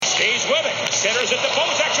Centers it to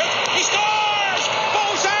Bozak. He scores!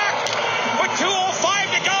 Bozak! With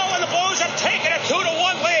 2:05 to go, and the Blues have taken a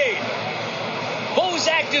 2-1 lead.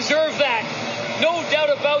 Bozak deserved that. No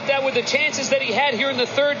doubt about that with the chances that he had here in the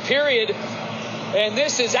third period. And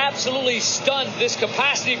this has absolutely stunned this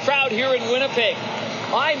capacity crowd here in Winnipeg.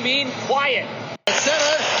 I mean quiet.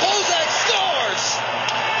 Center, Bozak scores!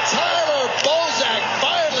 Tyler Bozak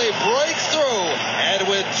finally breaks through. And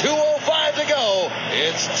with 2:05 to go,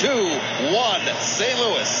 it's 2-1 St.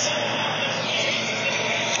 Louis.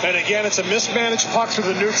 And again, it's a mismanaged puck through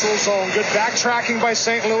the neutral zone. Good backtracking by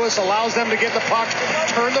St. Louis allows them to get the puck,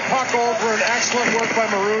 turn the puck over, and excellent work by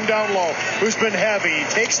Maroon down low, who's been heavy. He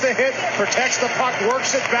takes the hit, protects the puck,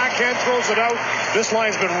 works it, backhand, throws it out. This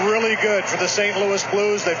line's been really good for the St. Louis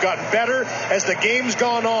Blues. They've gotten better as the game's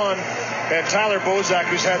gone on. And Tyler Bozak,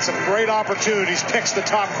 who's had some great opportunities, picks the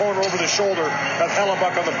top corner over the shoulder of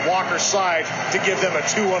Hellebuck on the blocker's side to give them a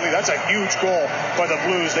 2-1 lead. That's a huge goal by the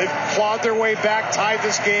Blues. They've clawed their way back, tied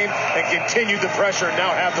this game, and continued the pressure and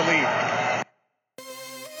now have the lead.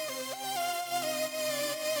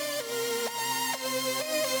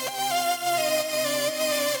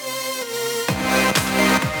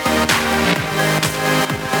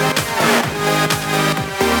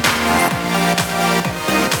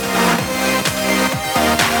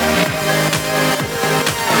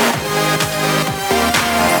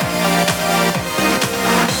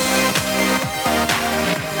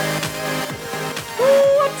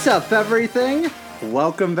 What's up, everything?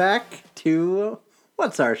 Welcome back to,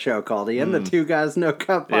 what's our show called, Ian? The Two Guys No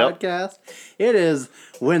Cup podcast. It is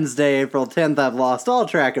Wednesday, April 10th. I've lost all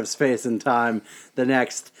track of space and time. The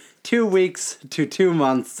next 2 weeks to 2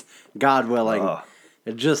 months, God willing.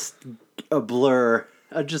 Just a blur,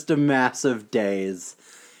 just a massive days.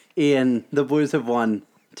 Ian, the Blues have won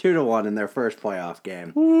 2-1 in their first playoff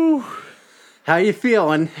game. Woo. How you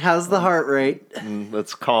feeling? How's the heart rate?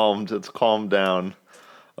 It's calmed. It's calmed down.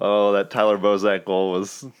 Oh, that Tyler Bozak goal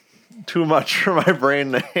was too much for my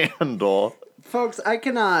brain to handle. Folks, I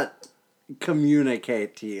cannot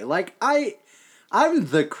communicate to you. Like, I'm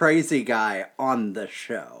the crazy guy on the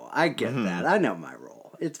show. I get that. I know my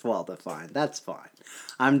role. It's well defined. That's fine.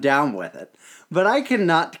 I'm down with it. But I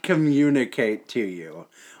cannot communicate to you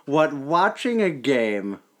what watching a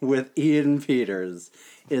game with Ian Peters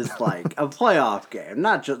is like. A playoff game.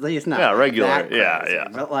 Not just, he's not regular. that crazy, Yeah.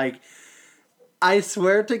 But like, I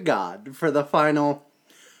swear to God, for the final,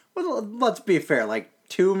 well, let's be fair, like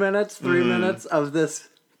 2 minutes, 3 minutes of this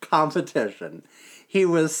competition, he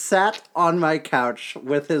was sat on my couch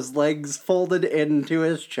with his legs folded into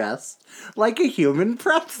his chest like a human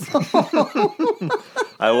pretzel.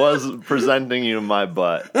 I was presenting you my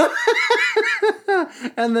butt.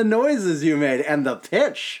 And the noises you made and the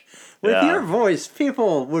pitch. With your voice,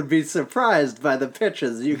 people would be surprised by the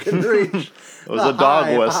pitches you can reach. It was a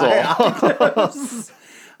dog whistle.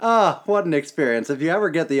 What an experience. If you ever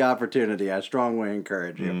get the opportunity, I strongly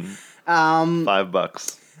encourage you.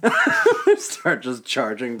 $5. Start just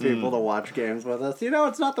charging people to watch games with us. You know,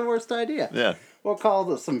 it's not the worst idea. Yeah. We'll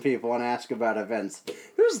call some people and ask about events.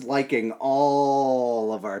 Who's liking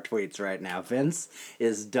all of our tweets right now? Vince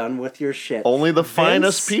is done with your shit. Only the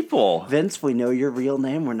finest people. Vince, we know your real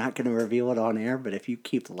name. We're not going to reveal it on air, but if you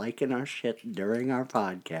keep liking our shit during our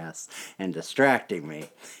podcast and distracting me,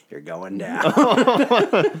 you're going down.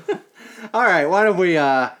 All right, why don't we,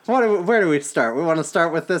 where do we start? We want to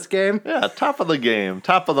start with this game? Yeah, top of the game,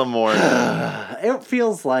 top of the morning. It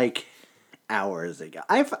feels like hours ago.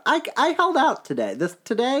 I held out today.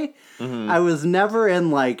 I was never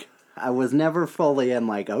fully in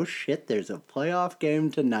like, oh shit, there's a playoff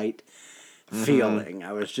game tonight feeling.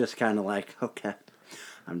 I was just kind of like, okay,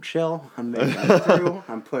 I'm chill, I'm making it through,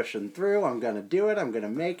 I'm pushing through, I'm gonna do it, I'm gonna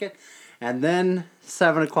make it. And then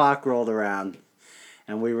 7 o'clock rolled around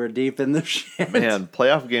and we were deep in the shit. Man,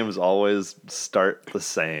 playoff games always start the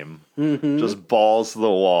same. Just balls to the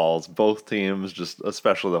walls. Both teams, just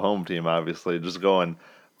especially the home team, obviously, just going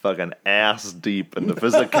fucking ass deep into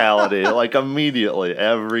physicality, like immediately,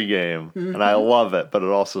 every game. And I love it, but it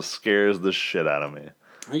also scares the shit out of me.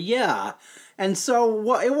 Yeah. And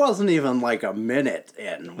so it wasn't even like a minute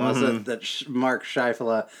in, was it, that Mark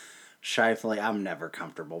Scheifele, I'm never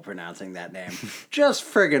comfortable pronouncing that name, just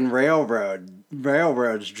friggin'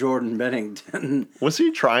 railroads Jordan Bennington. Was he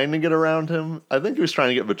trying to get around him? I think he was trying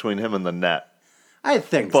to get between him and the net. I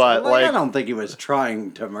think but, so. Like, I don't think he was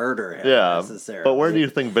trying to murder him necessarily. But where do you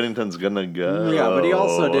think Bennington's gonna go? Yeah, but he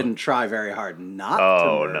also didn't try very hard not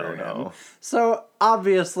to murder him. So,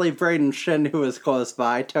 obviously, Braden Shin, who was close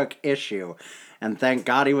by, took issue. And thank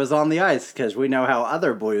God he was on the ice, because we know how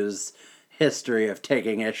other Blues history of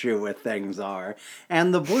taking issue with things are.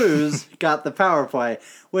 And the Blues got the power play,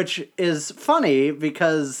 which is funny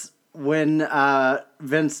because when Robbie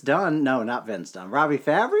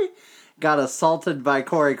Fabry got assaulted by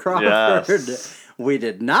Corey Crawford, Yes. we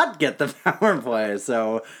did not get the power play.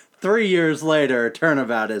 So 3 years later,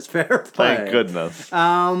 turnabout is fair play. Thank goodness.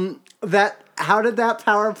 How did that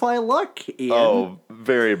power play look, Ian? Oh,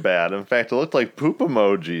 very bad. In fact, it looked like poop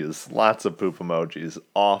emojis. Lots of poop emojis.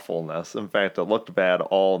 Awfulness. In fact, it looked bad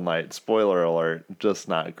all night. Spoiler alert, just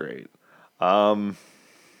not great. That's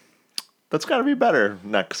got to be better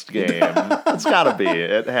next game. It's got to be.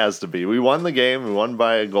 It has to be. We won the game. We won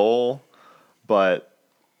by a goal, but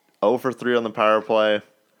 0 for 3 on the power play.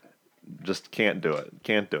 Just can't do it.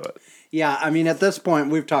 Can't do it. Yeah, I mean, at this point,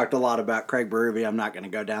 we've talked a lot about Craig Berube. I'm not going to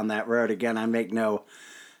go down that road again. I make no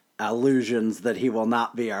illusions that he will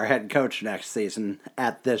not be our head coach next season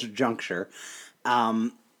at this juncture.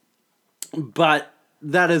 But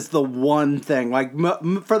that is the one thing. Like,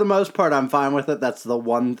 for the most part, I'm fine with it. That's the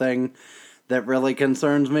one thing that really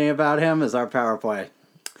concerns me about him is our power play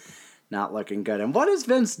not looking good. And what is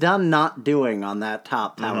Vince Dunn not doing on that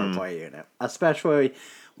top power play unit? Especially,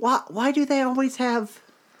 why do they always have...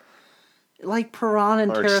 like Perron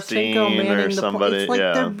and Or Tarasenko Steen manning or the somebody, It's like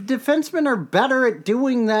yeah. the defensemen are better at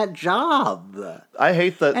doing that job. I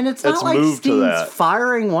hate that And it's not like moved to Steen's that.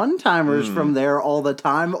 firing one-timers from there all the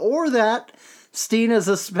time, or that Steen is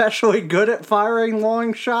especially good at firing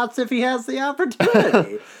long shots if he has the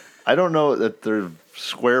opportunity. I don't know that they're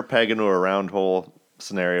square peg into a round hole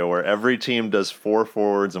scenario where every team does 4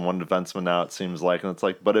 forwards and 1 defenseman now, it seems like. And it's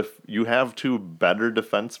like, but if you have 2 better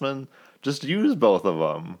defensemen, just use both of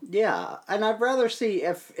them. Yeah, and I'd rather see,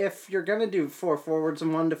 if you're going to do 4 forwards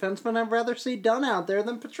and 1 defenseman, I'd rather see Dunn out there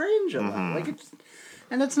than Pietrangelo. Like,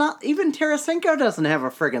 it's not, even Tarasenko doesn't have a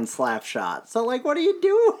friggin' slap shot. So, like, what are you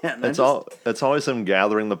doing? It's always him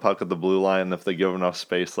gathering the puck at the blue line if they give enough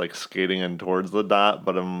space, like skating in towards the dot,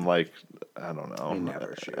 but I'm like, I don't know. He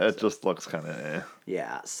never shoots it just looks kind of eh.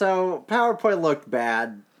 Yeah, so power play looked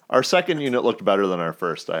bad. Our second unit looked better than our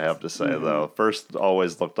first, I have to say, though. First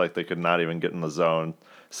always looked like they could not even get in the zone.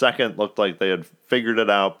 Second looked like they had figured it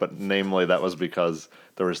out, but namely that was because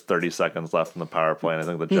there was 30 seconds left in the power play, and I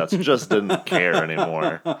think the Jets just didn't care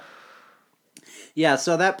anymore. Yeah,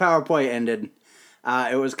 so that power play ended.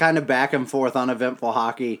 It was kind of back and forth on eventful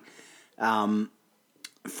hockey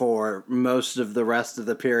for most of the rest of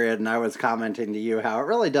the period, and I was commenting to you how it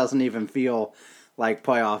really doesn't even feel like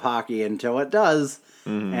playoff hockey until it does.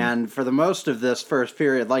 And for the most of this first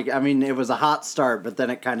period, like, I mean, it was a hot start, but then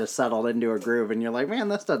it kind of settled into a groove, and you're like, man,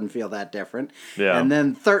 this doesn't feel that different. Yeah. And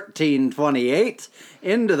then 13:28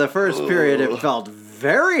 into the first period, it felt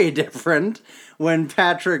very different when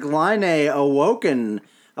Patrick Laine awakened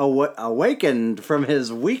from his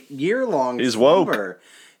year-long He's slumber.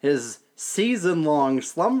 His season-long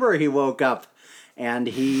slumber, he woke up, and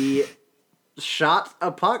he shot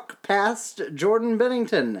a puck past Jordan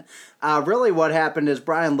Binnington. Really what happened is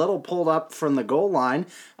Brian Little pulled up from the goal line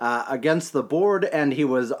against the board, and he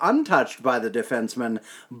was untouched by the defenseman,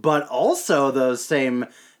 but also those same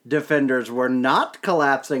defenders were not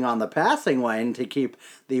collapsing on the passing lane to keep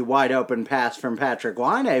the wide open pass from Patrick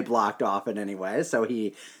Laine blocked off in any way, so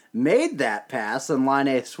he made that pass, and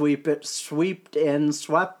Laine swept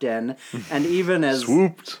in, and even as...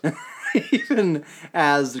 Swooped. Even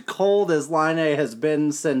as cold as Laine has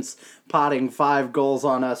been since potting 5 goals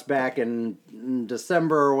on us back in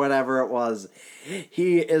December or whatever it was,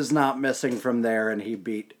 he is not missing from there, and he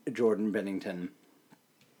beat Jordan Binnington.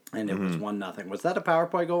 And it was 1-0. Was that a power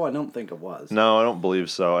play goal? I don't think it was. No, I don't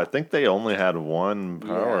believe so. I think they only had 1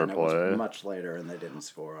 power and it play. was much later, and they didn't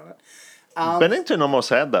score on it. Binnington almost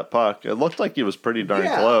had that puck. It looked like he was pretty darn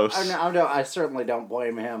close. I certainly don't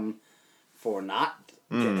blame him for not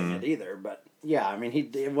getting it either, but yeah, I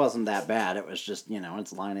mean, it wasn't that bad. It was just,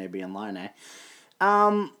 it's Laine being Laine.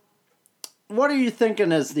 What are you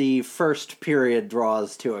thinking as the first period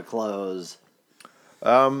draws to a close?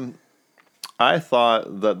 I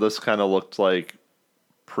thought that this kind of looked like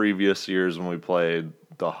previous years when we played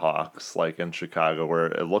the Hawks, like in Chicago, where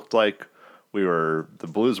it looked like the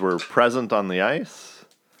Blues were present on the ice.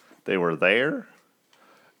 They were there.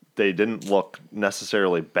 They didn't look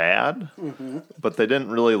necessarily bad, but they didn't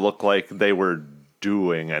really look like they were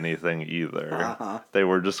doing anything either. They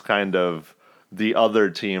were just kind of the other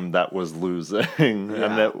team that was losing,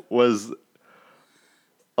 and it was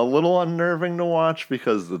a little unnerving to watch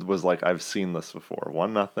because it was like, I've seen this before.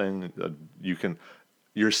 1-0,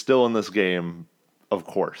 you're still in this game, of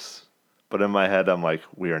course. But in my head, I'm like,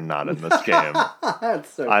 we are not in this game.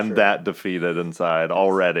 That's so I'm true. that defeated inside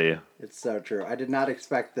already. It's so true. I did not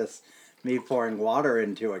expect this me pouring water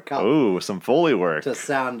into a cup Ooh, some Foley work. to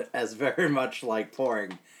sound as very much like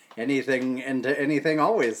pouring anything into anything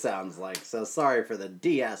always sounds like. So sorry for the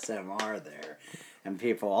DSMR there. And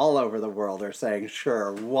people all over the world are saying,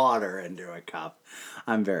 sure, water into a cup.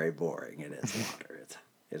 I'm very boring. It is water.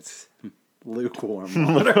 It's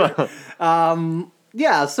lukewarm water.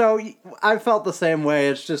 Yeah, so I felt the same way.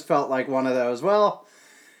 It's just felt like one of those, well,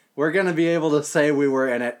 we're going to be able to say we were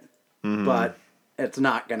in it, but it's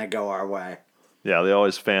not going to go our way. Yeah, they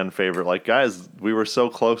always fan favorite. Like, guys, we were so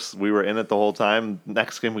close. We were in it the whole time.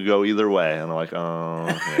 Next game we go either way. And I'm like, oh,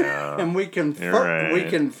 yeah. And we You're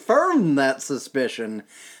confirmed that suspicion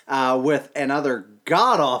with another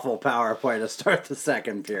god-awful power play to start the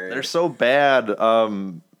second period. They're so bad.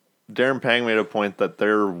 Darren Pang made a point that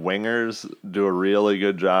their wingers do a really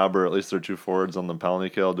good job, or at least their two forwards on the penalty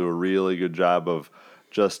kill do a really good job of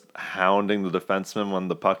just hounding the defenseman when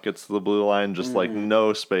the puck gets to the blue line, just like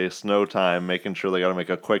no space, no time, making sure they got to make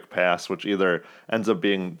a quick pass, which either ends up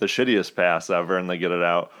being the shittiest pass ever and they get it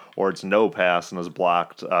out, or it's no pass and is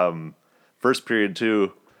blocked. First period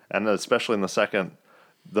too, and especially in the second,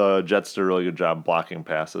 the Jets did a really good job blocking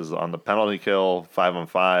passes on the penalty kill,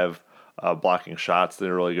 5-on-5, blocking shots. They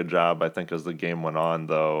did a really good job. I think as the game went on,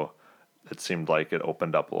 though, it seemed like it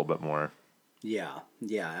opened up a little bit more. Yeah,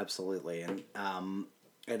 absolutely. And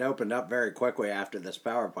it opened up very quickly after this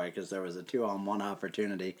power play because there was a 2-on-1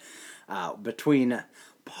 opportunity between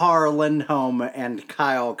Par Lindholm and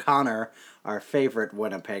Kyle Connor, our favorite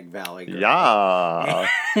Winnipeg Valley girl. Yeah.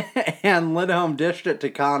 And Lindholm dished it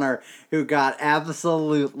to Connor, who got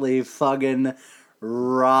absolutely fucking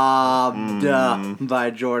robbed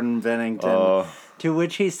by Jordan Bennington. To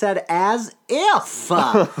which he said, as if.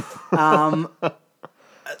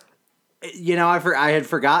 You know, I had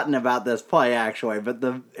forgotten about this play, actually, but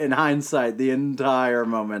in hindsight, the entire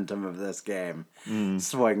momentum of this game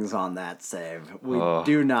swings on that save. We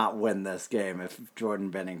do not win this game if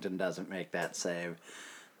Jordan Bennington doesn't make that save.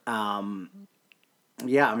 Yeah,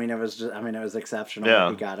 it was exceptional.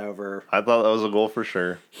 Yeah. He got over. I thought that was a goal for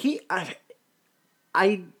sure.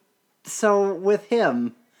 So with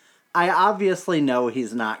him, I obviously know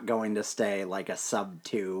he's not going to stay like a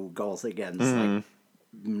sub-2 goals against, like,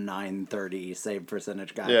 930 save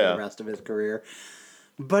percentage guy for the rest of his career.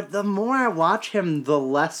 But the more I watch him, the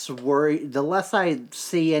less I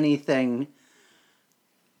see anything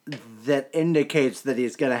that indicates that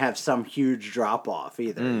he's going to have some huge drop off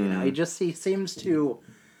either. You know,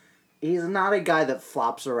 he's not a guy that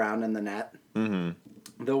flops around in the net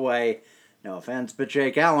the way, no offense, but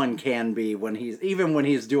Jake Allen can be when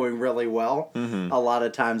he's doing really well. A lot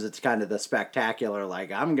of times it's kind of the spectacular,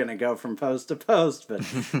 like, I'm going to go from post to post, but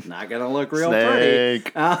not going to look real pretty.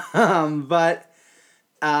 But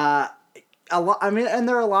and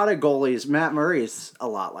there are a lot of goalies. Matt Murray's a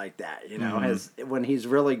lot like that, you know. When he's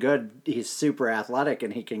really good, he's super athletic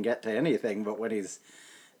and he can get to anything, but when he's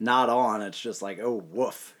not on, it's just like, oh,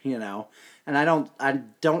 woof, you know. And I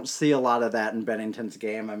don't see a lot of that in Bennington's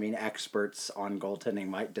game. I mean, experts on goaltending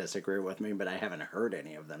might disagree with me, but I haven't heard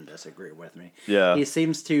any of them disagree with me. Yeah. He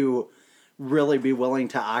seems to really be willing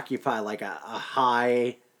to occupy like a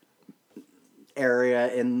high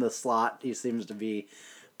area in the slot. He seems to be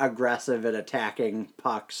aggressive at attacking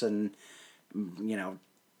pucks and, you know,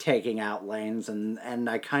 taking out lanes. And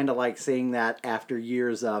I kind of like seeing that after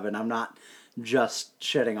years of, and I'm not just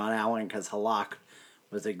shitting on Allen because Halak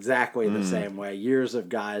was exactly the same way. Years of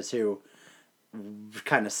guys who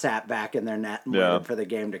kind of sat back in their net and waited for the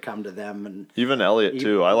game to come to them. And even Elliott,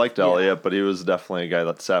 too. I liked Elliott, but he was definitely a guy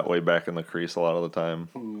that sat way back in the crease a lot of the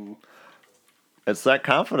time. It's that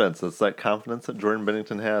confidence. It's that confidence that Jordan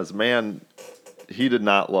Bennington has. Man, he did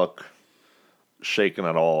not look shaken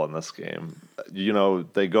at all in this game. You know,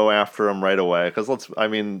 they go after him right away. Because,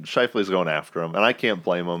 Scheifele's going after him, and I can't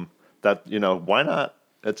blame him. That, you know, why not?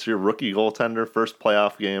 It's your rookie goaltender, first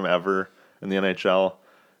playoff game ever in the NHL.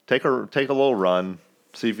 Take a little run,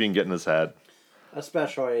 see if you can get in his head.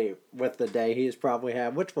 Especially with the day he's probably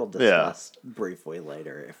had, which we'll discuss briefly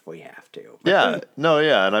later if we have to. And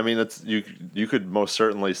I mean, it's you could most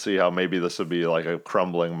certainly see how maybe this would be like a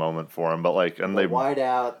crumbling moment for him, but like, and they wide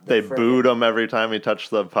out, they booed him every time he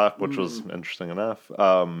touched the puck, which was interesting enough.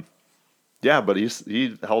 But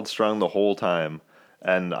he held strong the whole time.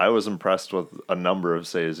 And I was impressed with a number of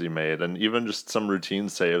saves he made, and even just some routine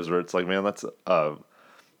saves where it's like, man, that's a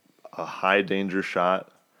high danger shot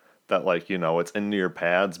that, like, you know, it's into your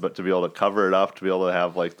pads, but to be able to cover it up, to be able to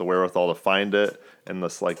have like the wherewithal to find it in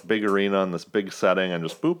this like big arena in this big setting and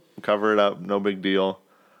just boop, cover it up, no big deal.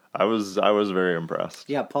 I was very impressed.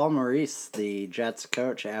 Yeah, Paul Maurice, the Jets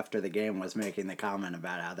coach, after the game was making the comment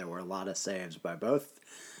about how there were a lot of saves by both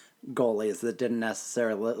goalies that didn't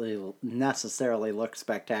necessarily look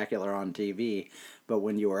spectacular on TV, but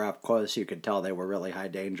when you were up close, you could tell they were really high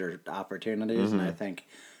danger opportunities, and I think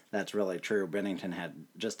that's really true. Bennington had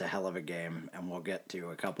just a hell of a game, and we'll get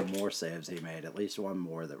to a couple more saves he made, at least one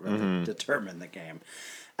more that really determined the game.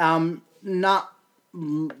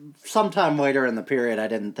 Sometime later in the period, I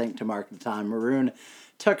didn't think to mark the time, Maroon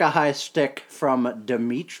took a high stick from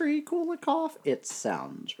Dmitry Kulikov. It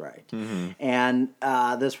sounds right. And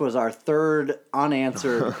this was our third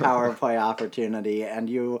unanswered power play opportunity, and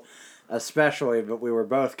you especially, but we were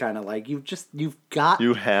both kind of like, you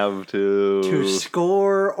have to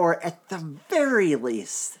score, or at the very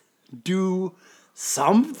least do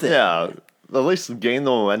something. Yeah, at least gain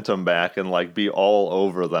the momentum back and like be all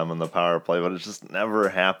over them in the power play, but it just never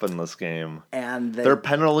happened this game. And their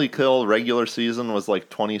penalty kill regular season was like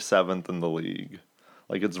 27th in the league.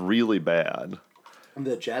 Like, it's really bad.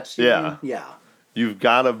 The Jets? Yeah. Yeah. You've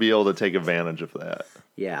got to be able to take advantage of that.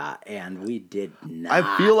 Yeah, and we did not.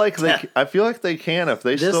 I feel like they can if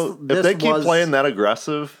they keep playing that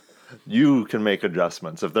aggressive. You can make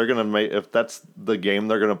adjustments if that's the game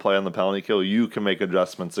they're gonna play on the penalty kill. You can make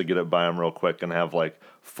adjustments to get it by them real quick and have like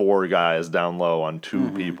 4 guys down low on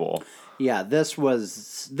 2 people. Yeah, this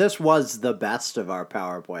was the best of our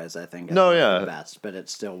power plays. I think. The best, but it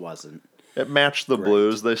still wasn't. It matched the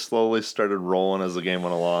Blues. They slowly started rolling as the game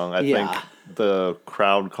went along. I think the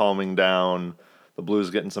crowd calming down, the Blues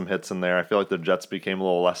getting some hits in there. I feel like the Jets became a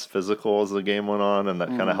little less physical as the game went on, and that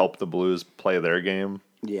kind of helped the Blues play their game.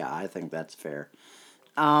 Yeah, I think that's fair.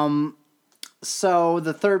 So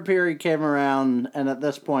the third period came around, and at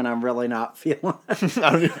this point, I'm really not feeling it.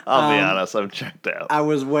 I'll be honest, I'm checked out. I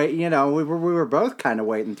was we were both kind of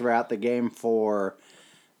waiting throughout the game for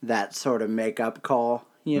that sort of make-up call,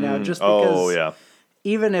 just because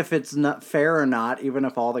even if it's not fair or not, even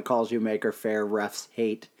if all the calls you make are fair, refs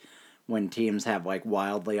hate when teams have like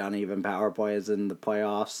wildly uneven power plays in the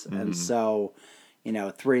playoffs, and so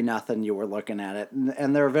 3-0, you were looking at it,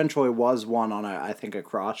 and there eventually was one on I think a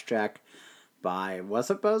cross check by,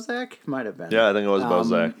 was it Bozak? Might have been. Yeah, I think it was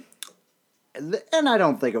Bozak. And I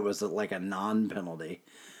don't think it was like a non-penalty.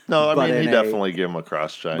 No, I mean, he definitely gave him a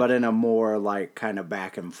cross check. But in a more like kind of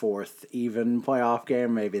back and forth even playoff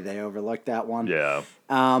game, maybe they overlooked that one. Yeah.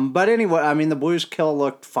 But anyway, I mean, the Blues kill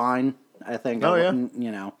looked fine, I think. Oh,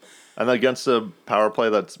 yeah. And against a power play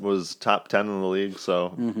that was top 10 in the league,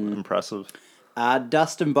 so impressive.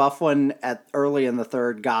 Dustin Byfuglien early in the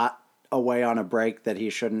third got away on a break that he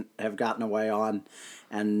shouldn't have gotten away on.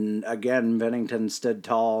 And again, Bennington stood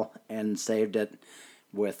tall and saved it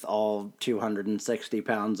with all 260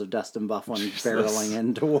 pounds of Dustin Byfuglien barreling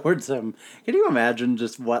in towards him. Can you imagine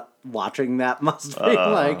just what watching that must be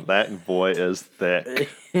like? That boy is thick.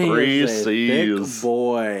 3 C's. Thick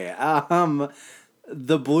boy.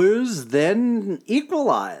 The Blues then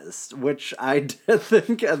equalized, which I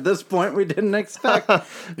think at this point we didn't expect.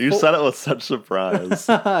 You said it with such surprise.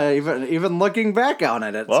 even looking back on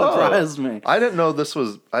it, surprised me. I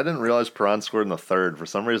didn't realize Perron scored in the third. For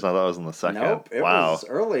some reason, I thought it was in the second. Nope, it was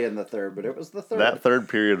early in the third, but it was the third. That third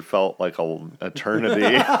period felt like an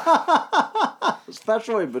eternity.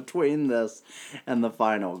 Especially between this and the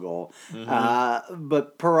final goal.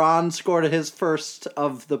 But Perron scored his first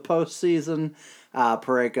of the postseason.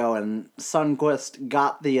 Parayko and Sundqvist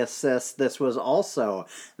got the assist. This was also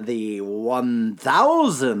the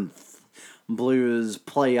 1,000th Blues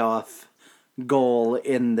playoff goal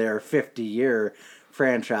in their 50-year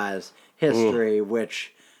franchise history,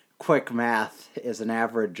 which, quick math, is an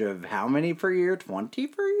average of how many per year? 20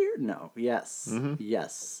 per year? No. Yes.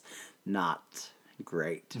 Yes. Not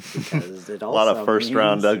great, because it also a lot of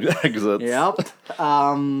first-round exits. Yep.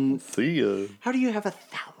 See ya. How do you have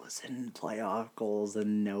 1,000 playoff goals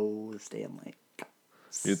and no Stanley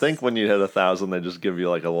Cups? You'd think when you hit 1,000, they just give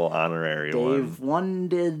you like a little honorary one. Dave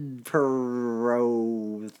Wonded per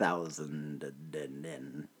row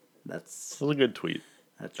 1,000. That's a good tweet.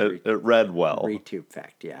 It read well. Retube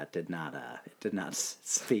fact, yeah. It did not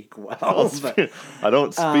speak well. I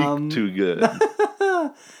don't speak too good.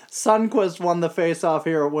 Sundqvist won the face-off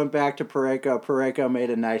here. It went back to Parayko. Parayko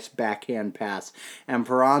made a nice backhand pass. And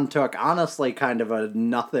Perron took, honestly, kind of a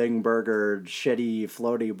nothing burger, shitty,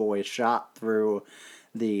 floaty boy shot through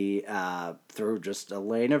through just a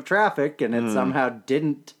lane of traffic. And it somehow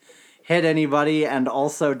didn't hit anybody and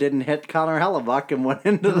also didn't hit Connor Hellebuck and went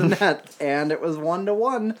into the net. And it was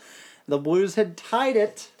 1-1. The Blues had tied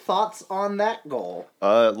it. Thoughts on that goal?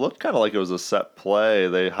 It looked kind of like it was a set play.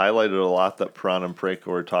 They highlighted a lot that Perron and Parayko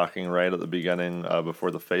were talking right at the beginning before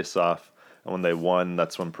the face-off. And when they won,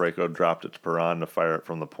 that's when Parayko dropped it to Perron to fire it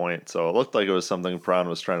from the point. So it looked like it was something Perron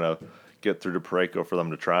was trying to get through to Parayko for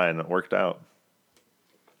them to try, and it worked out.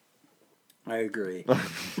 I agree.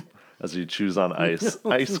 As you choose on ice.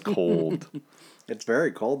 Ice cold. It's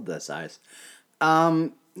very cold, this ice.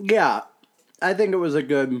 Yeah, I think it was a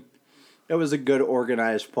good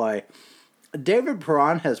organized play. David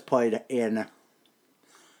Perron has played in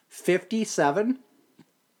 57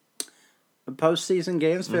 postseason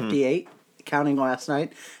games, 58, counting last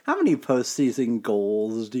night. How many postseason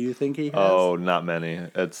goals do you think he has? Oh, not many.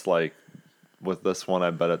 It's like, with this one, I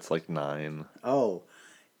bet it's like 9. Oh,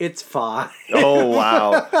 it's 5. Oh,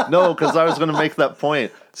 wow. No, because I was going to make that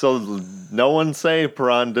point. So no one say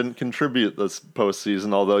Perron didn't contribute this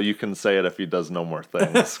postseason, although you can say it if he does no more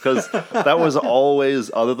things. Because that was always,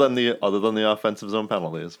 other than the offensive zone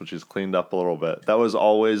penalties, which he's cleaned up a little bit, that was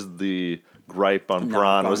always the gripe on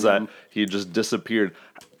Perron, was that he just disappeared.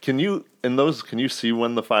 Can you see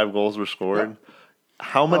when the 5 goals were scored? Yeah.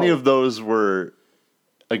 How many of those were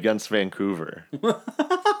against Vancouver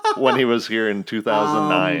when he was here in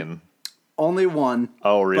 2009? Only one.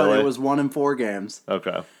 Oh, really? But it was 1 in 4 games.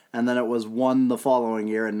 Okay. And then it was 1 the following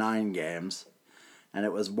year in 9 games. And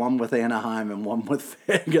it was 1 with Anaheim and 1 with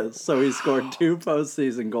Vegas. So he scored 2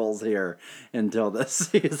 postseason goals here until this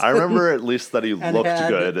season. I remember at least that he looked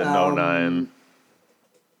good in 09.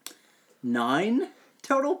 9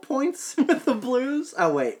 total points with the Blues.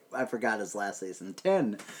 Oh, wait. I forgot his last season.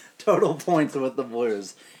 10 total points with the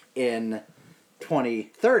Blues in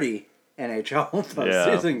 2030 NHL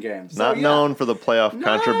postseason games. So, not known for the playoff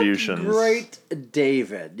contributions. Great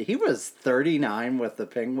David. He was 39 with the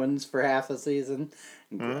Penguins for half a season.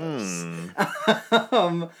 Gross.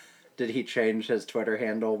 Did he change his Twitter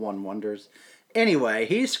handle? One wonders. Anyway,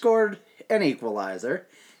 he scored an equalizer.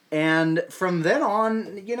 And from then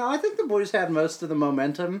on, I think the Blues had most of the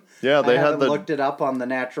momentum. Yeah, they haven't looked it up on the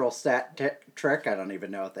natural stat trick. I don't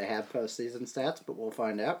even know if they have postseason stats, but we'll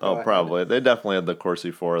find out. Oh, probably. They definitely had the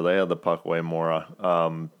Corsi 4. They had the puck way more.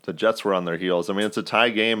 The Jets were on their heels. I mean, it's a tie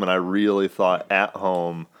game, and I really thought at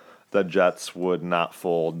home the Jets would not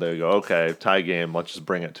fold. They go, okay, tie game, let's just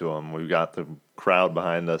bring it to them. We've got the crowd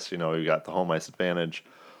behind us. We've got the home ice advantage.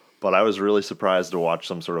 But I was really surprised to watch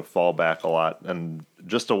them sort of fall back a lot. And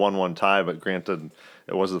just a 1-1 tie, but granted,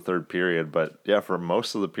 it was the third period. But, yeah, for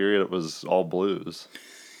most of the period, it was all Blues.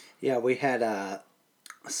 Yeah, we had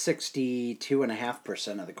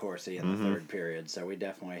 62.5% of the Corsi in the third period, so we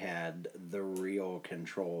definitely had the real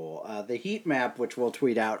control. The heat map, which we'll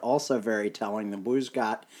tweet out, also very telling. The Blues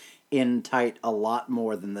got in tight a lot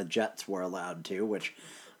more than the Jets were allowed to, which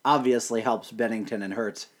obviously helps Bennington and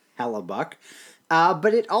hurts Hellebuck.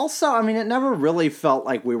 But it also, it never really felt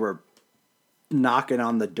like we were knocking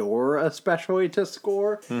on the door, especially to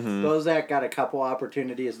score. Bozak got a couple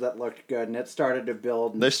opportunities that looked good, and it started to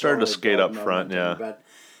build. They started to skate up front, yeah. But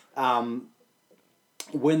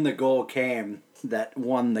when the goal came that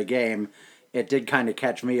won the game, it did kind of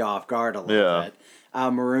catch me off guard a little bit.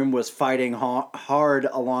 Maroon was fighting hard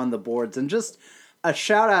along the boards, and just a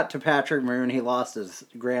shout out to Patrick Maroon. He lost his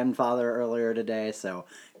grandfather earlier today, so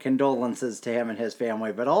condolences to him and his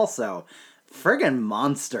family, but also friggin'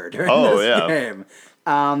 monster during this game.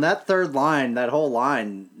 That third line, that whole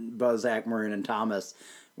line, Bozak, Maroon, and Thomas,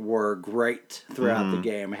 were great throughout the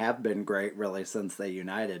game. Have been great, really, since they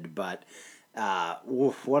united. But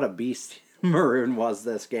what a beast Maroon was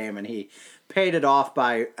this game. And he paid it off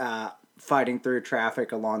by fighting through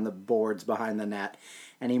traffic along the boards behind the net.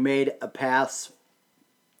 And he made a pass.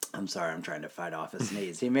 I'm sorry, I'm trying to fight off a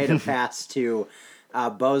sneeze. He made a pass to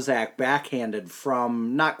Bozak backhanded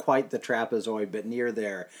from not quite the trapezoid, but near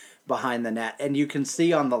there behind the net. And you can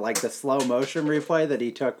see on the slow motion replay that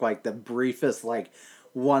he took the briefest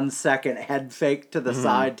 1 second head fake to the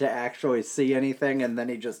side to actually see anything, and then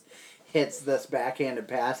he just hits this backhanded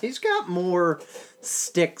pass. He's got more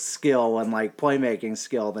stick skill and playmaking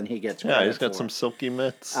skill than he gets credit for. Yeah, he's got some silky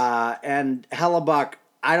mitts. And Hellebuck,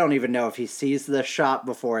 I don't even know if he sees this shot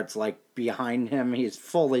before it's behind him. He's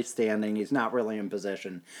fully standing. He's not really in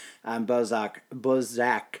position. Bozak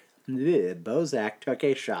took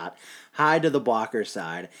a shot high to the blocker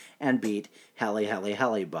side and beat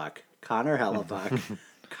Hellebuck. Connor Hellebuck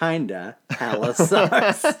kinda hella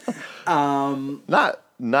sucks.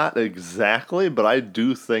 Not exactly, but I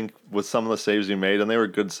do think with some of the saves he made, and they were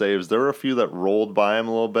good saves, there were a few that rolled by him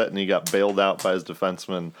a little bit, and he got bailed out by his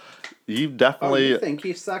defenseman. He definitely... you think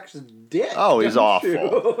he sucks dick? Oh, he's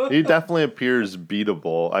awful. He definitely appears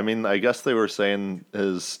beatable. I guess they were saying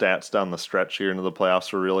his stats down the stretch here into the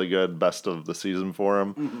playoffs were really good, best of the season for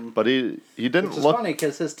him. But he didn't Which is look... funny,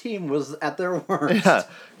 because his team was at their worst. Yeah,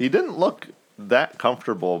 he didn't look that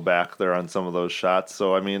comfortable back there on some of those shots.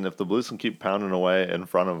 So, if the Blues can keep pounding away in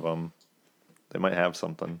front of him, they might have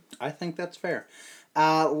something. I think that's fair.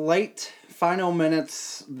 Late final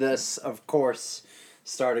minutes, this, of course,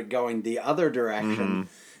 started going the other direction.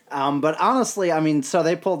 But honestly, I mean, so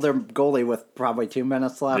they pulled their goalie with probably 2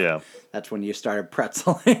 minutes left. Yeah. That's when you started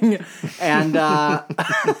pretzeling. And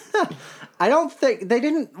I don't think they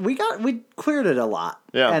didn't. We cleared it a lot.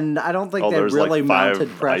 Yeah. And I don't think they there's really like 5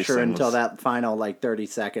 mounted pressure icings. until that final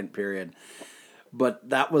 30-second period. But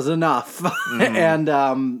that was enough.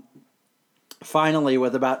 And finally,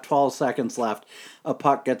 with about 12 seconds left, a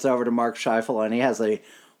puck gets over to Mark Scheifele, and he has a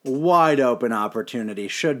wide open opportunity.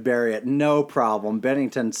 Should bury it, no problem.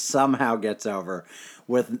 Bennington somehow gets over.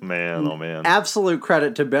 With Man. absolute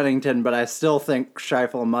credit to Bennington, but I still think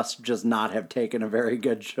Scheifele must just not have taken a very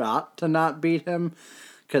good shot to not beat him,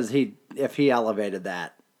 because if he elevated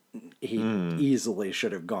that, he easily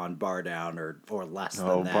should have gone bar down or less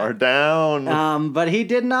than that. Bar down. But he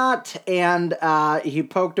did not, and he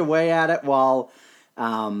poked away at it while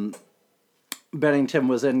Bennington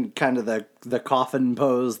was in kind of the coffin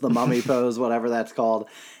pose, the mummy pose, whatever that's called.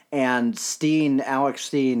 And Alex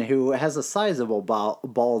Steen, who has a sizable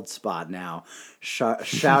bald spot now,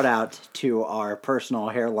 shout out to our personal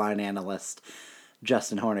hairline analyst,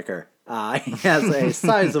 Justin Horniker. He has a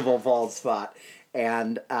sizable bald spot.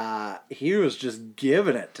 And he was just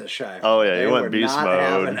giving it to Scheifele. Oh, yeah, he They went were beast not mode.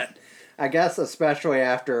 having it. I guess especially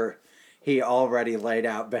after he already laid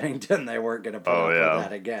out Bennington, they weren't going to put up with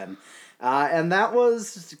that again. And that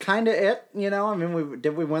was kind of it, you know. I mean,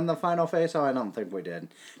 did we win the final face? Oh, I don't think we did.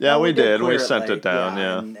 Yeah, No, we did. clear We sent late, it down,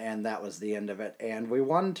 yeah. And that was the end of it. And we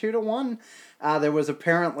won 2-1. There was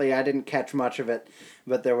apparently, I didn't catch much of it,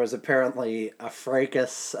 but there was apparently a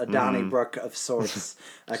fracas, a Donnybrook of sorts.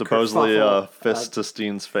 Supposedly kerfuffle, a fist to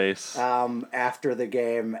Steen's face. after the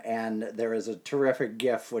game, and there is a terrific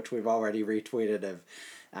GIF, which we've already retweeted, of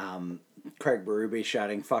Craig Berube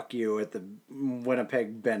shouting "fuck you" at the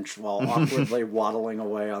Winnipeg bench while awkwardly waddling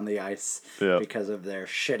away on the ice because of their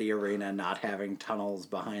shitty arena not having tunnels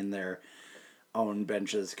behind their own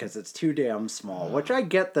benches because it's too damn small. Which I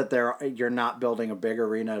get that you're not building a big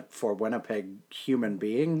arena for Winnipeg human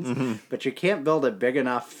beings, but you can't build it big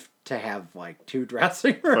enough to have like 2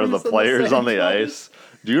 dressing rooms For the players same on the place. ice.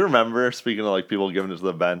 Do you remember, speaking of like people giving it to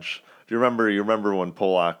the bench, you remember when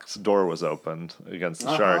Polak's door was opened against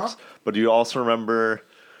the Sharks? But do you also remember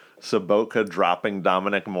Sobotka dropping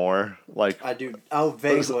Dominic Moore? Like I do. Oh,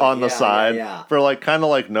 vaguely. on the side Yeah. for like kind of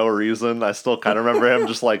like no reason. I still kind of remember him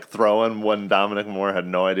just like throwing when Dominic Moore had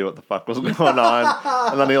no idea what the fuck was going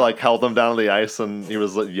on, and then he like held him down to the ice and he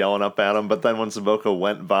was like, yelling up at him. But then when Sobotka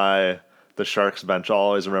went by the Sharks bench, I'll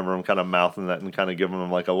always remember him kind of mouthing that and kind of giving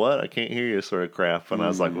him like a "what? I can't hear you" sort of crap. And I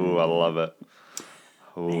was like, "Ooh, I love it.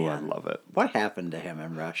 Ooh, I love it." What happened to him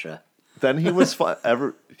in Russia? Then he was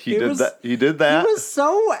He did that. He was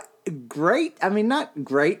so great. I mean, not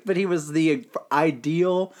great, but he was the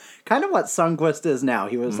ideal, kind of what Sundqvist is now.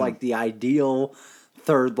 He was like the ideal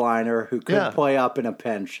third liner who could play up in a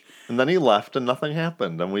pinch. And then he left and nothing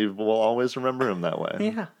happened, and we will always remember him that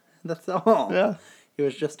way. Yeah, that's all. Yeah. He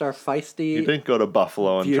was just our feisty. He didn't go to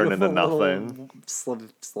Buffalo and turn into nothing.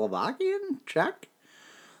 Slovakian, Czech,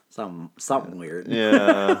 something weird.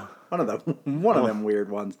 Yeah. one of them weird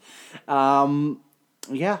ones.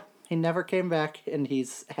 Yeah, he never came back, and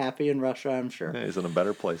he's happy in Russia, I'm sure. Yeah, he's in a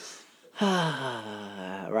better place.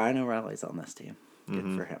 Ryan O'Reilly's on this team.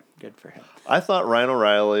 Good for him. Good for him. I thought Ryan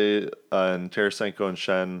O'Reilly and Tarasenko and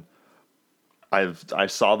Shen, I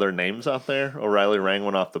saw their names out there. O'Reilly rang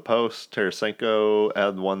one off the post. Tarasenko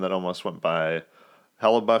had one that almost went by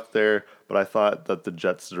Hellebuck there. But I thought that the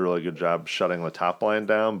Jets did a really good job shutting the top line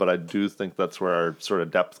down. But I do think that's where our sort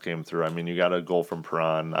of depth came through. I mean, you got a goal from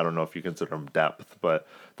Perron. I don't know if you consider him depth, but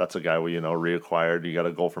that's a guy we, reacquired. You got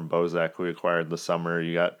a goal from Bozak we acquired this summer.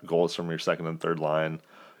 You got goals from your second and third line.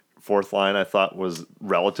 Fourth line, I thought, was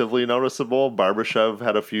relatively noticeable. Barbashev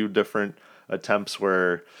had a few different attempts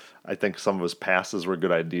where I think some of his passes were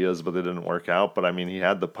good ideas, but they didn't work out. But, I mean, he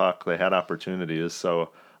had the puck. They had opportunities.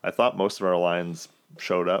 So I thought most of our lines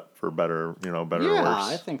showed up for better, better or worse. Yeah,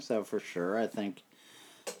 I think so for sure. I think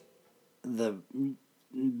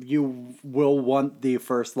you will want the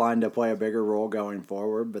first line to play a bigger role going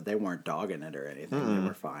forward, but they weren't dogging it or anything. They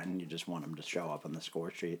were fine. You just want them to show up on the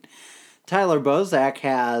score sheet. Tyler Bozak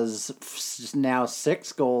has now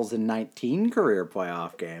 6 goals in 19 career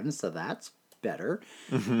playoff games, so that's better.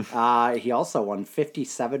 He also won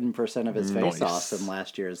 57% of his faceoffs in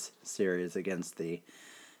last year's series against the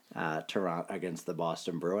against the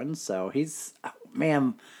Boston Bruins. So he's,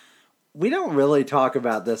 man, we don't really talk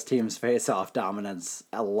about this team's faceoff dominance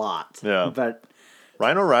a lot. Yeah. But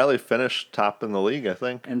Ryan O'Reilly finished top in the league, I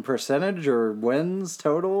think. In percentage or wins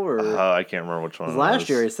total? Or I can't remember which one it was. Last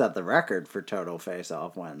year he set the record for total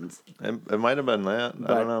face-off wins. It might have been that. But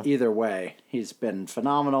I don't know. either way, he's been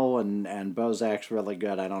phenomenal, and Bozak's really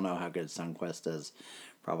good. I don't know how good Sundqvist is.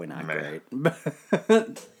 Probably not great.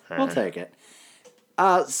 But we'll take it.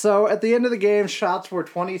 So at the end of the game, shots were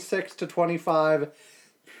 26-25.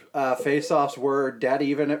 Face-offs were dead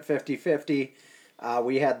even at 50-50.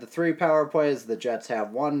 We had the 3 power plays. The Jets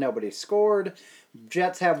have 1. Nobody scored.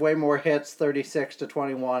 Jets have way more hits,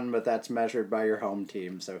 36-21, but that's measured by your home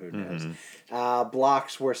team, so who knows.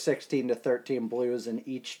 Blocks were 16-13 Blues, and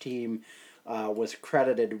each team was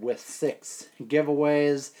credited with 6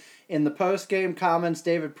 giveaways. In the post-game comments,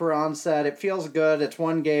 David Perron said, "It feels good. It's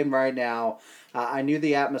one game right now. I knew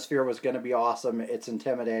the atmosphere was going to be awesome. It's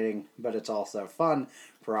intimidating, but it's also fun."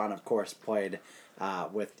 Perron, of course, played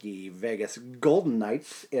with the Vegas Golden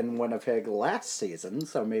Knights in Winnipeg last season,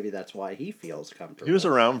 so maybe that's why he feels comfortable. He was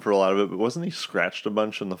around for a lot of it, but wasn't he scratched a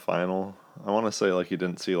bunch in the final? I want to say he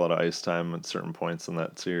didn't see a lot of ice time at certain points in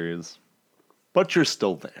that series. But you're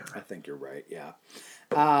still there. I think you're right,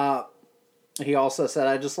 yeah. He also said,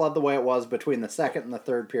 "I just love the way it was between the second and the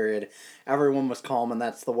third period. Everyone was calm, and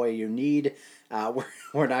that's the way you need.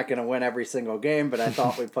 We're not going to win every single game, but I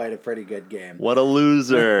thought we played a pretty good game." What a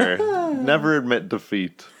loser. Never admit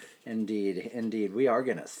defeat. Indeed. We are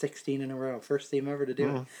going to 16 in a row. First team ever to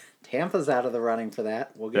do it. Tampa's out of the running for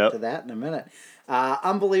that. We'll get to that in a minute.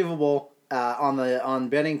 Unbelievable. On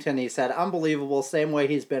Bennington, he said, "Unbelievable, same way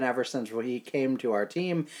he's been ever since he came to our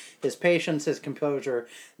team. His patience, his composure,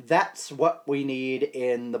 that's what we need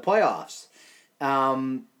in the playoffs."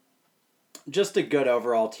 Just a good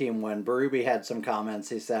overall team win. Berube had some comments.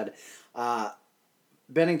 He said,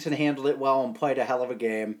 Bennington handled it well and played a hell of a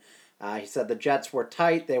game. He said the Jets were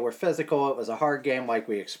tight. They were physical. It was a hard game like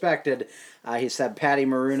we expected. He said Patty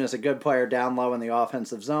Maroon is a good player down low in the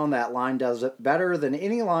offensive zone. That line does it better than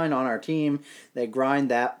any line on our team. They grind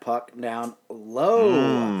that puck down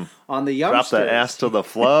low on the youngsters. Drop the ass to the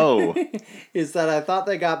flow. He said, "I thought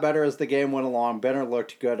they got better as the game went along. Benner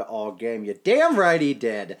looked good all game." You damn right he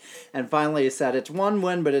did. And finally he said, "It's one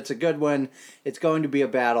win, but it's a good win. It's going to be a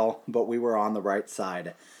battle, but we were on the right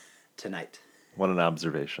side tonight." What an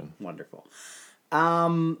observation. Wonderful.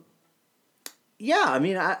 Yeah, I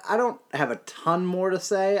mean, I don't have a ton more to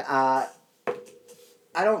say. I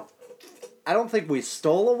don't think we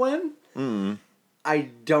stole a win.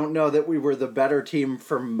 I don't know that we were the better team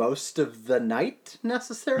for most of the night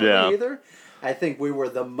necessarily either. I think we were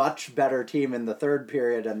the much better team in the third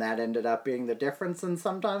period, and that ended up being the difference, and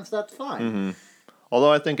sometimes that's fine.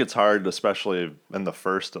 Although I think it's hard, especially in the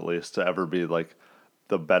first at least, to ever be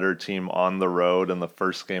the better team on the road in the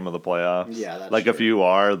first game of the playoffs. Yeah, that's if true. you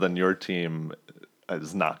are, then your team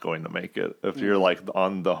is not going to make it. If you're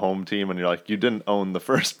on the home team and you're you didn't own the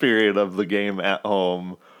first period of the game at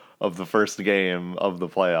home of the first game of the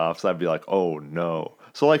playoffs, I'd be oh no.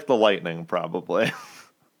 So the Lightning probably.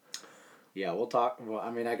 Yeah, we'll talk. Well,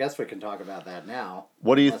 I mean, I guess we can talk about that now.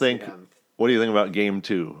 What do you think? What do you think about game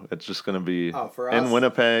 2? It's just going to be for in us?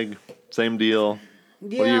 Winnipeg, same deal.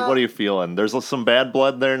 Yeah. What are you feeling? There's some bad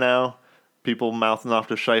blood there now. People mouthing off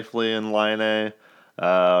to Scheifele and Laine.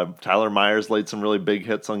 Tyler Myers laid some really big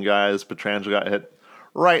hits on guys. Pietrangelo got hit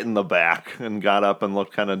right in the back and got up and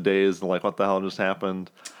looked kind of dazed and what the hell just happened?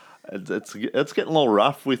 It's getting a little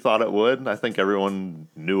rough. We thought it would. I think everyone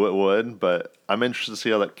knew it would, but I'm interested to see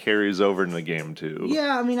how that carries over into game 2.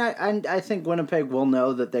 Yeah, I mean, I think Winnipeg will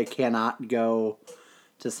know that they cannot go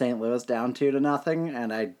to St. Louis down 2-0,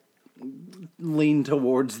 and I lean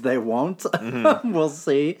towards they won't. We'll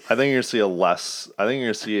see. I think you're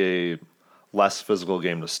gonna see a less physical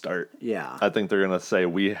game to start. Yeah. I think they're gonna say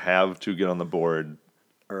we have to get on the board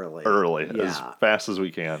early as fast as we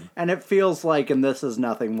can. And it feels and this is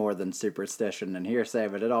nothing more than superstition and hearsay,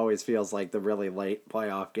 but it always feels like the really late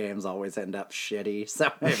playoff games always end up shitty.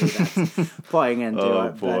 So maybe that's playing into it.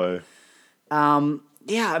 Oh boy. But,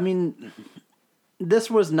 yeah, I mean,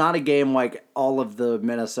 this was not a game like all of the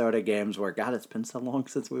Minnesota games where, God, it's been so long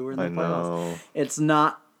since we were in the playoffs. Know. It's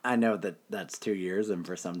not. I know that's 2 years, and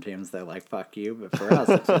for some teams they're fuck you, but for us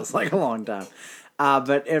it feels like a long time.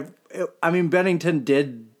 But Bennington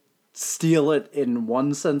did steal it in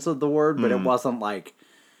one sense of the word, but it wasn't I'm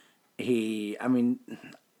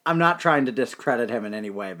not trying to discredit him in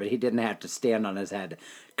any way, but he didn't have to stand on his head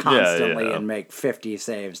constantly and make 50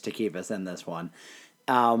 saves to keep us in this one.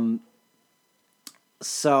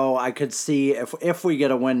 So I could see if we get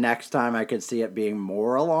a win next time, I could see it being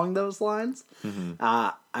more along those lines.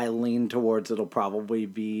 I lean towards it'll probably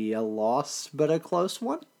be a loss, but a close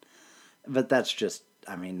one. But that's just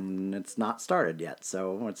I mean, it's not started yet,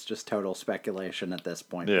 so it's just total speculation at this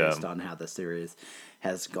point based on how the series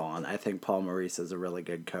has gone. I think Paul Maurice is a really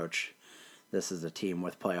good coach. This is a team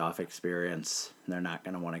with playoff experience. They're not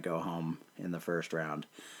going to want to go home in the first round,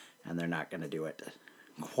 and they're not going to do it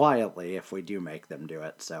quietly if we do make them do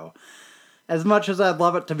it. So, as much as I'd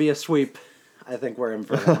love it to be a sweep, I think we're in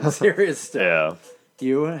for a long series still. Yeah. Do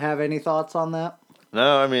you have any thoughts on that?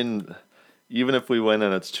 No, I mean, even if we win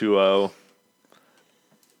and it's 2-0,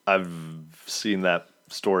 I've seen that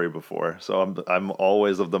story before. So I'm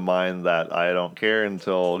always of the mind that I don't care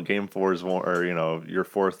until game 4 is won, or your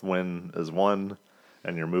fourth win is won,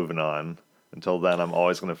 and you're moving on. Until then, I'm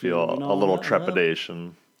always going to feel a little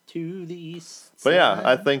trepidation. To the east. But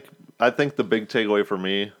yeah, I think the big takeaway for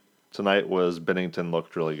me tonight was Binnington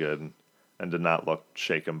looked really good and did not look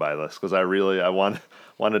shaken by this, because I wanted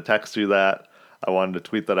to text you that. I wanted to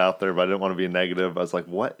tweet that out there, but I didn't want to be negative. I was like,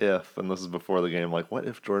 what if, and this is before the game, like, what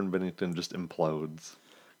if Jordan Binnington just implodes?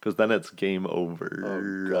 Because then it's game over.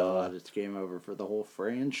 Oh, God, it's game over for the whole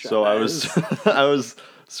franchise. So I was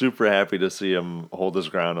super happy to see him hold his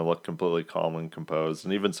ground and look completely calm and composed.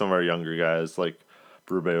 And even some of our younger guys, like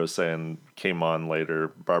Berube was saying, came on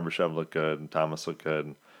later. Barbashev looked good, and Thomas looked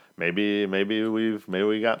good. Maybe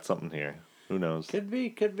we got something here. Who knows? Could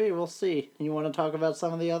be. We'll see. You want to talk about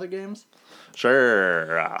some of the other games?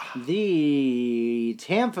 Sure. The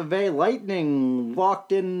Tampa Bay Lightning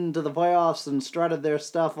walked into the playoffs and strutted their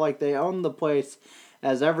stuff like they owned the place,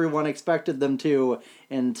 as everyone expected them to,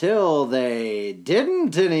 until they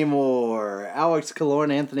didn't anymore. Alex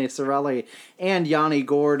Killorn, Anthony Cirelli, and Yanni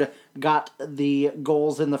Gourde got the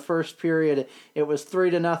goals in the first period. It was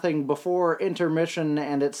 3-0 before intermission,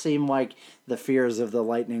 and it seemed like the fears of the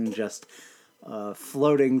Lightning just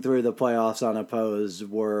floating through the playoffs unopposed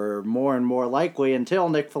were more and more likely until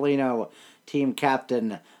Nick Foligno, team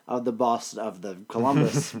captain of the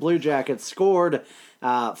Columbus Blue Jackets, scored,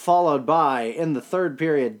 followed by, in the third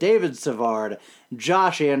period, David Savard,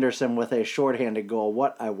 Josh Anderson with a shorthanded goal.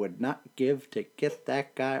 What I would not give to get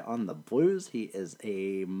that guy on the Blues. He is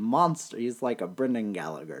a monster. He's like a Brendan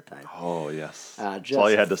Gallagher type. Oh, yes. That's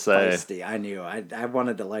all you had to say. Feisty. I knew. I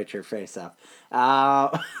wanted to light your face up. I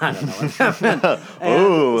don't know what happened.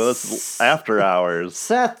 Ooh, that's after hours.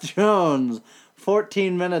 Seth Jones,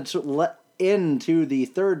 14 minutes into the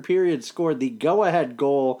third period, scored the go-ahead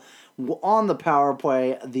goal on the power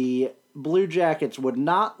play. The Blue Jackets would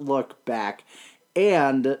not look back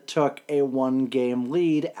and took a one-game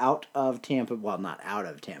lead out of Tampa. Well, not out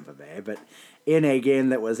of Tampa Bay, but in a game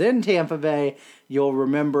that was in Tampa Bay. You'll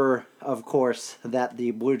remember, of course, that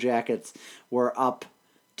the Blue Jackets were up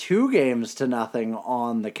 2-0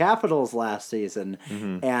 on the Capitals last season,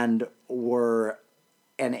 and were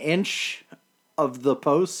an inch of the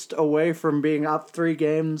post away from being up 3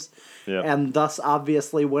 games, and thus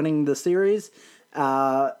obviously winning the series,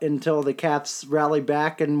 until the Caps rallied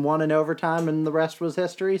back and won in overtime, and the rest was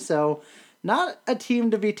history. So not a team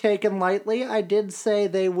to be taken lightly. I did say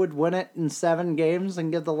they would win it in 7 games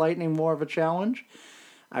and give the Lightning more of a challenge.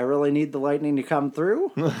 I really need the Lightning to come through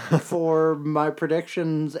for my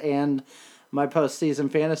predictions and my postseason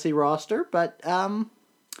fantasy roster, but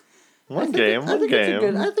One game. I think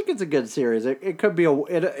it's a good series. It could be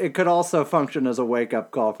it could also function as a wake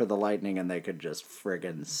up call for the Lightning, and they could just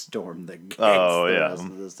friggin' storm the gates rest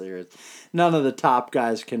of the series. None of the top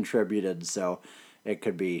guys contributed, so it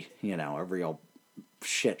could be a real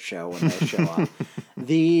shit show when they show up.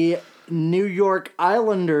 The New York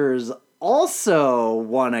Islanders also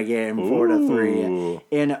won a game 4-3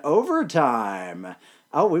 in overtime.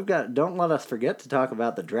 Oh, don't let us forget to talk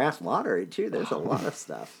about the draft lottery, too. There's a lot of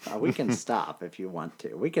stuff. We can stop if you want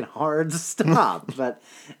to. We can hard stop. But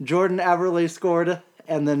Jordan Eberle scored,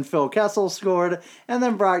 and then Phil Kessel scored, and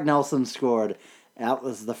then Brock Nelson scored. That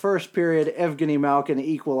was the first period. Evgeny Malkin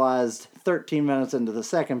equalized 13 minutes into the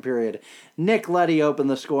second period. Nick Leddy opened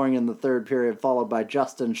the scoring in the third period, followed by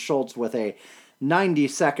Justin Schultz with a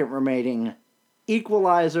 90-second remaining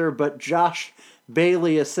equalizer, but Josh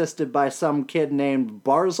Bailey, assisted by some kid named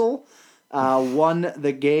Barzal, won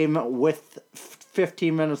the game with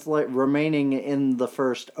 15 minutes remaining in the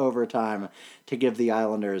first overtime to give the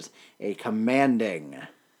Islanders a commanding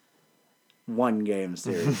 1-game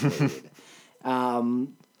series lead.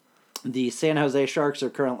 The San Jose Sharks are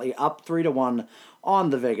currently up 3-1 on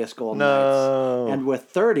the Vegas Golden Knights. And with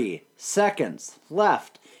 30 seconds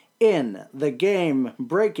left in the game,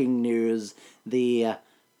 breaking news, the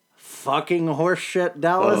fucking horseshit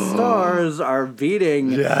Dallas Stars are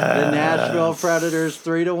beating the Nashville Predators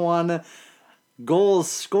 3-1. Goals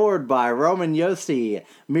scored by Roman Josi,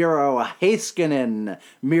 Miro Heiskanen,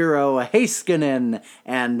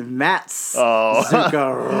 and Mats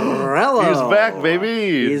Zuccarello. He's back,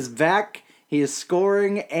 baby. He's back. He's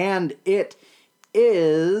scoring, and it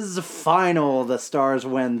is final. The Stars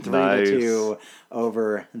win 3-2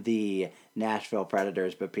 over the Nashville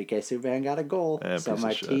Predators, but PK Subban got a goal, so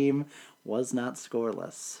my team was not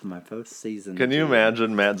scoreless. My postseason. Can you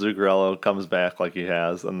imagine Matt Zuccarello comes back like he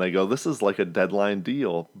has, and they go, "This is like a deadline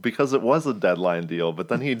deal," because it was a deadline deal, but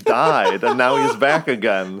then he died, and now he's back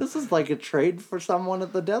again. This is like a trade for someone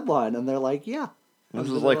at the deadline, and they're like, "Yeah." This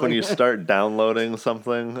is like when you start downloading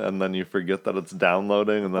something, and then you forget that it's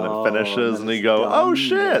downloading, and then it finishes, and you go, "Oh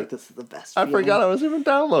shit! Like, this is the best. I forgot I was even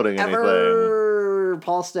downloading anything."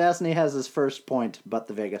 Paul Stastny has his first point, but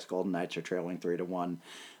the Vegas Golden Knights are trailing 3-1.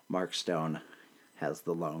 Mark Stone has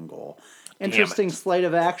the lone goal. Interesting slate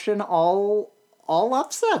of action. All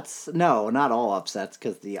upsets. No, not all upsets,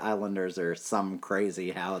 because the Islanders are some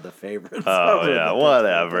crazy how the favorites. Oh yeah,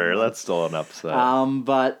 whatever. That's still an upset.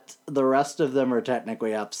 But the rest of them are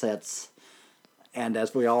technically upsets. And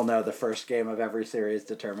as we all know, the first game of every series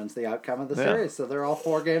determines the outcome of the series. So they're all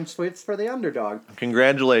 4-game sweeps for the underdog.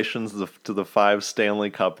 Congratulations to the 5 Stanley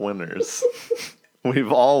Cup winners.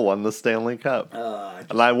 We've all won the Stanley Cup.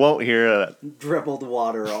 And I won't hear it. Dribbled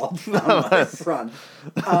water all down my front.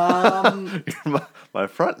 My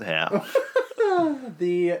front half.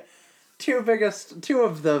 The two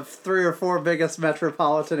of the 3 or 4 biggest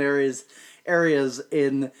metropolitan areas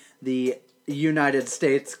in the United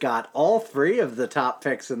States got all 3 of the top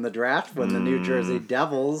picks in the draft when the New Jersey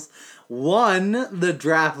Devils won the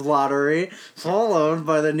draft lottery, followed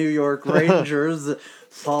by the New York Rangers,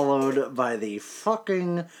 followed by the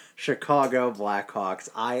fucking Chicago Blackhawks.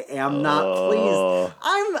 I am not pleased.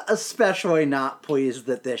 I'm especially not pleased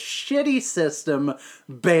that this shitty system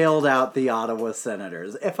bailed out the Ottawa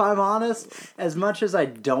Senators. If I'm honest, as much as I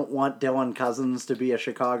don't want Dylan Cousins to be a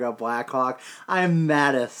Chicago Blackhawk, I'm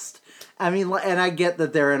maddest. I mean, and I get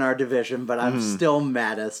that they're in our division, but I'm still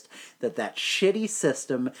maddest that shitty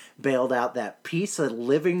system bailed out that piece of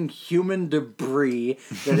living human debris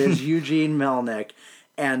that is Eugene Melnyk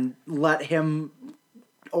and let him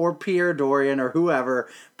or Pierre Dorian or whoever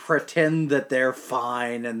pretend that they're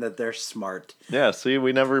fine and that they're smart. Yeah, see,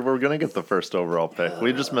 we never were going to get the first overall pick.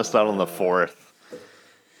 We just missed out on the 4th.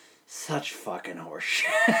 Such fucking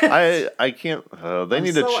horseshit. I can't... they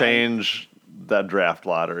need to change that draft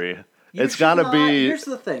lottery. It's got to be... Here's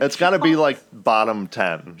the thing. It's got to be like bottom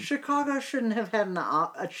 10. Chicago shouldn't have had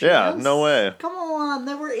a chance. Yeah, no way. Come on,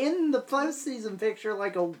 they were in the postseason picture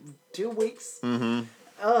like 2 weeks. Mm-hmm.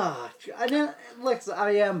 I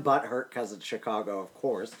am butthurt because it's Chicago, of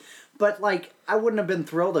course. But, I wouldn't have been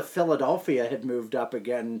thrilled if Philadelphia had moved up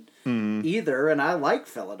again either, and I like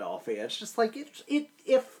Philadelphia. It's just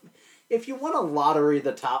if you want to lottery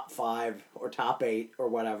the top 5 or top 8 or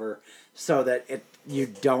whatever so that you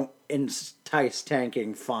don't entice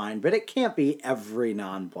tanking, fine. But it can't be every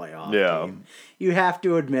non-playoff team. You have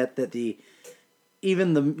to admit that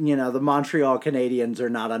even the Montreal Canadiens are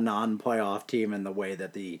not a non-playoff team in the way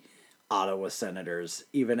that the Ottawa Senators,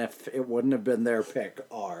 even if it wouldn't have been their pick,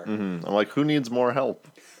 are. Mm-hmm. I'm like, who needs more help?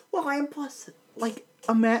 Well, and plus,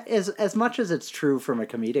 as much as it's true from a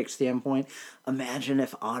comedic standpoint, imagine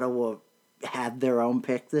if Ottawa had their own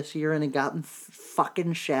pick this year and had gotten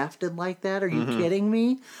fucking shafted like that. Are you kidding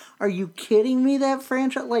me? Are you kidding me? That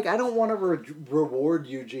franchise, I don't want to reward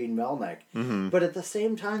Eugene Melnyk, but at the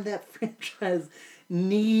same time, that franchise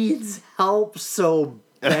needs help so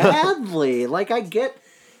badly. I get,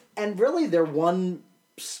 and really, they're one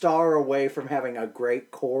star away from having a great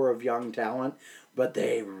core of young talent. But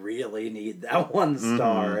they really need that one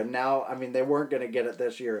star. And now, they weren't going to get it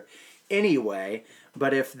this year anyway.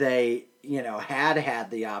 But if they,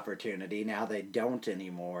 had the opportunity, now they don't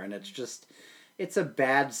anymore. And it's a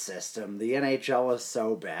bad system. The NHL is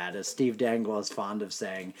so bad. As Steve Dangle is fond of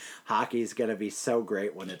saying, hockey's going to be so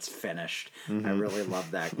great when it's finished. I really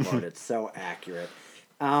love that quote. It's so accurate.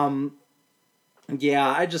 Yeah,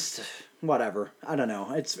 whatever. I don't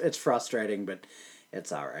know. It's frustrating, but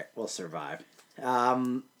it's all right. We'll survive.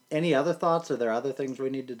 Any other thoughts? Are there other things we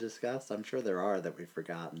need to discuss? I'm sure there are that we've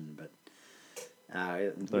forgotten, but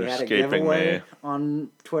we had a giveaway on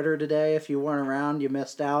Twitter today. If you weren't around, you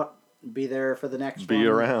missed out. Be there for the next one. Be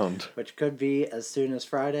around. Which could be as soon as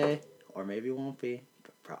Friday, or maybe won't be.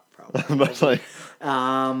 Probably.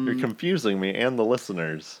 You're confusing me and the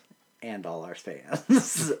listeners. And all our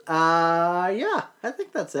fans. Yeah, I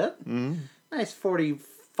think that's it. Mm-hmm. Nice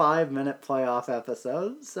 45-minute playoff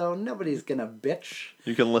episode, so nobody's gonna bitch.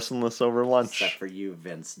 You can listen to this over lunch. Except for you,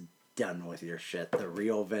 Vince done with your shit. The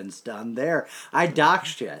real Vince Dunn there. I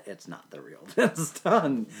doxed you. It's not the real Vince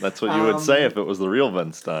Dunn. That's what you would say if it was the real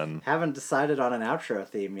Vince Dunn. Haven't decided on an outro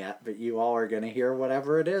theme yet, but you all are going to hear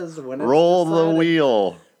whatever it is when it's Roll decided. the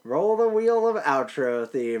wheel. Roll the wheel of outro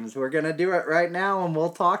themes. We're going to do it right now, and we'll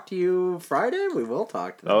talk to you Friday. We will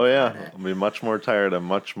talk to them Friday. I'll be much more tired and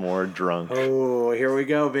much more drunk. Oh, here we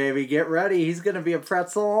go, baby. Get ready. He's going to be a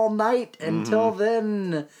pretzel all night. Until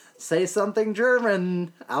then, say something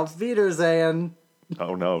German. Auf Wiedersehen.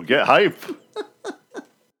 Oh no, get hype.